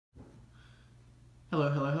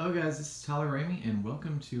Hello guys, this is Ramey and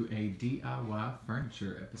welcome to a DIY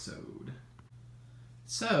furniture episode.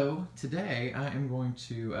 So today I am going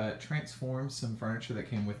to transform some furniture that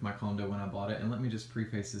came with my condo when I bought it, and let me just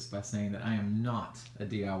preface this by saying that I am not a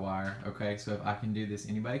DIYer, okay? So if I can do this,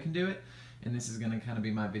 anybody can do it, and this is going to kind of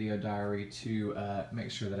be my video diary to make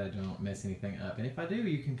sure that I don't mess anything up, and if I do,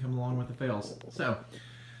 you can come along with the fails. So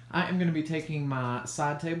I am going to be taking my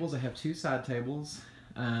side tables. I have two side tables,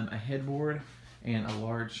 a headboard, and a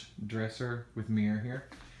large dresser with mirror here,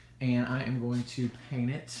 and I am going to paint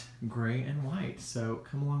it gray and white. So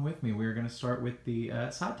come along with me. We're going to start with the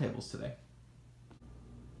side tables today.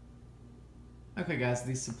 Okay guys,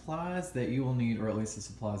 the supplies that you will need, or at least the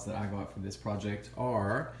supplies that I got for this project,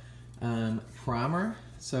 are primer.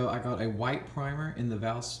 So I got a white primer in the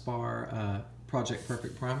Valspar Project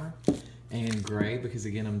Perfect primer, and gray, because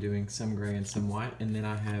again I'm doing some gray and some white, and then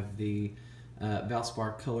I have the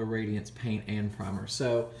Valspar Color Radiance paint and primer.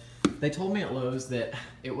 So they told me at Lowe's that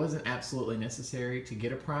it wasn't absolutely necessary to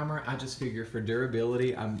get a primer. I just figure for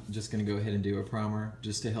durability, I'm just going to go ahead and do a primer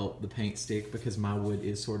just to help the paint stick, because my wood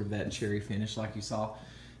is sort of that cherry finish like you saw,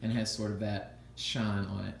 and has sort of that shine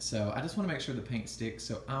on it. So I just want to make sure the paint sticks,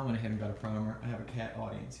 so I went ahead and got a primer. I have a cat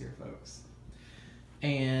audience here, folks.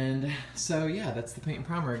 And so yeah, that's the paint and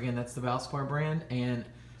primer. Again, that's the Valspar brand, and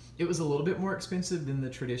it was a little bit more expensive than the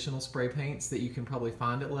traditional spray paints that you can probably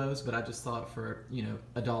find at Lowe's, but I just thought for, you know,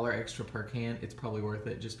 $1 extra per can, it's probably worth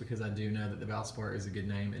it, just because I do know that the Valspar is a good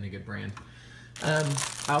name and a good brand. I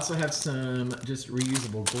also have some just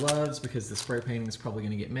reusable gloves, because the spray painting is probably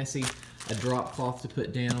going to get messy, a drop cloth to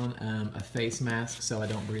put down, a face mask so I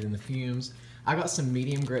don't breathe in the fumes. I got some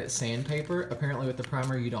medium grit sandpaper. Apparently with the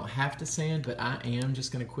primer you don't have to sand, but I am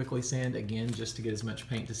just going to quickly sand again just to get as much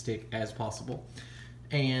paint to stick as possible.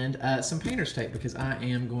 And some painter's tape, because I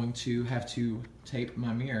am going to have to tape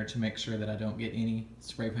my mirror to make sure that I don't get any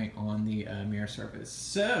spray paint on the mirror surface.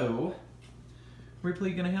 So,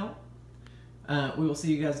 Ripley, gonna help? We will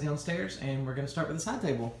see you guys downstairs, and we're gonna start with the side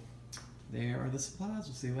table. There are the supplies.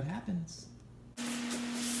 We'll see what happens.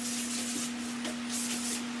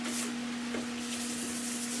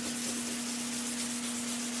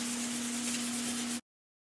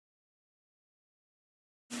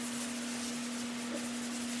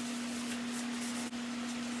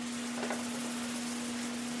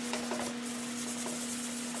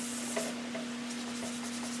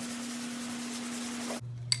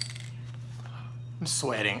 I'm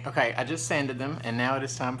sweating. Okay, I just sanded them, and now it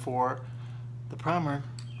is time for the primer.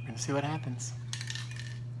 We're gonna see what happens.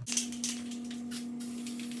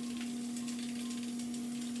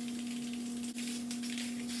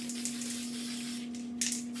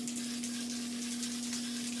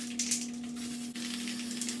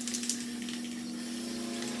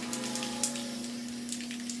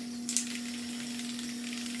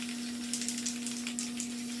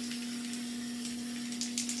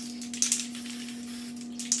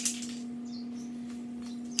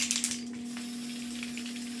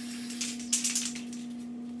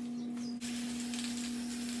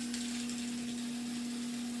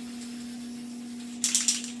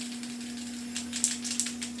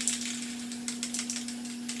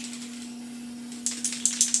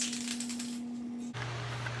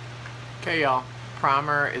 Okay y'all,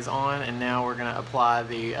 primer is on, and now we're going to apply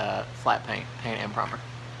the flat paint and primer.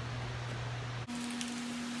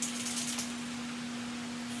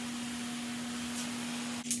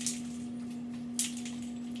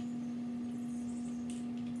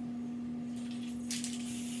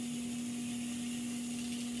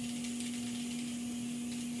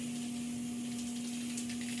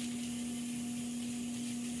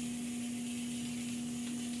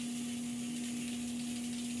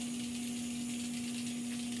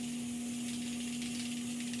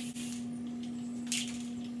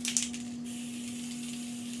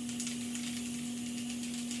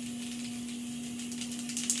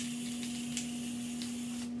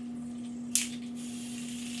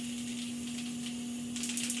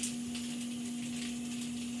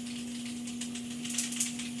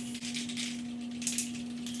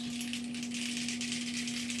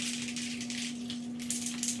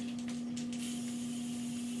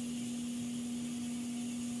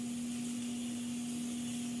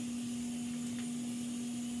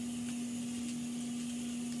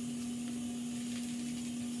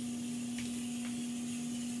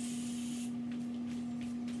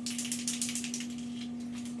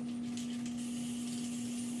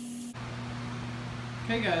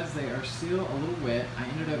 Okay guys, they are still a little wet. I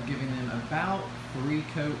ended up giving them about 3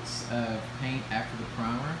 coats of paint after the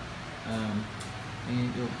primer.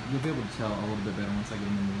 And you'll be able to tell a little bit better once I get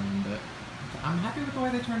them in the room, but I'm happy with the way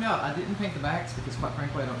they turned out. I didn't paint the backs because quite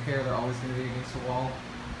frankly I don't care. They're always going to be against the wall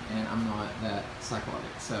and I'm not that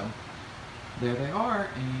psychotic. So there they are,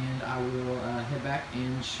 and I will head back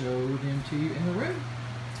and show them to you in the room.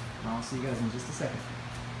 I'll see you guys in just a second.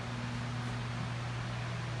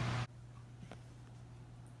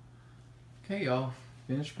 Okay, y'all,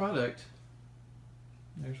 finished product.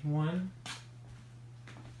 There's one.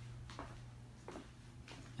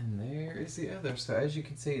 And there is the other. So as you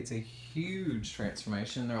can see, it's a huge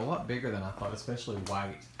transformation. They're a lot bigger than I thought, especially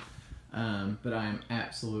white. But I am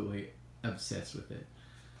absolutely obsessed with it.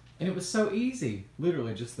 And it was so easy.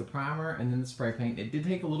 Literally just the primer and then the spray paint. It did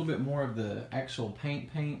take a little bit more of the actual paint.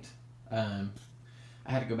 I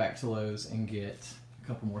had to go back to Lowe's and get a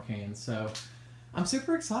couple more cans. So I'm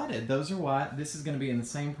super excited. Those are white. This is going to be in the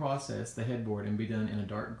same process, the headboard, and be done in a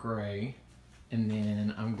dark gray. And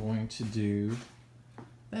then I'm going to do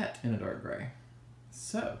that in a dark gray.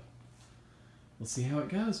 So we'll see how it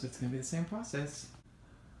goes, but it's going to be the same process.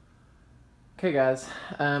 Okay guys,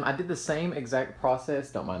 I did the same exact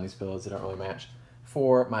process, don't mind these pillows, they don't really match.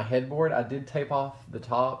 For my headboard, I did tape off the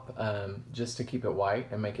top just to keep it white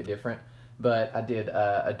and make it different. But I did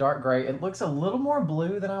a dark gray. It looks a little more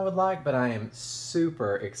blue than I would like, but I am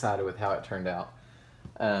super excited with how it turned out.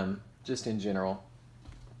 Just in general.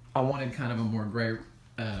 I wanted kind of a more gray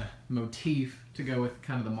motif to go with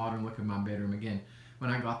kind of the modern look of my bedroom. Again,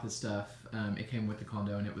 when I got this stuff, it came with the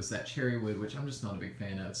condo and it was that cherry wood, which I'm just not a big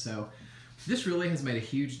fan of. So this really has made a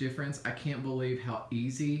huge difference. I can't believe how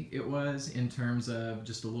easy it was in terms of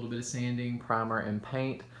just a little bit of sanding, primer, and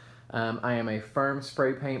paint. I am a firm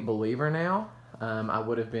spray paint believer now. I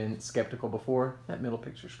would have been skeptical before. That middle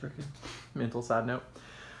picture's crooked. Mental side note.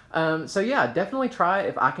 So yeah, definitely try it.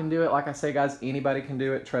 If I can do it, like I say guys, anybody can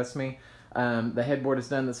do it, trust me. The headboard is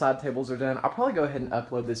done, the side tables are done. I'll probably go ahead and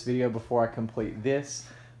upload this video before I complete this,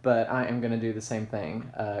 but I am going to do the same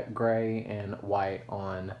thing, gray and white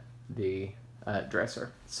on the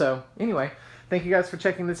dresser. So anyway, thank you guys for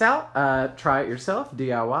checking this out. Try it yourself,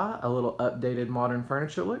 DIY, a little updated modern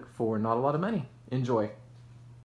furniture look for not a lot of money. Enjoy.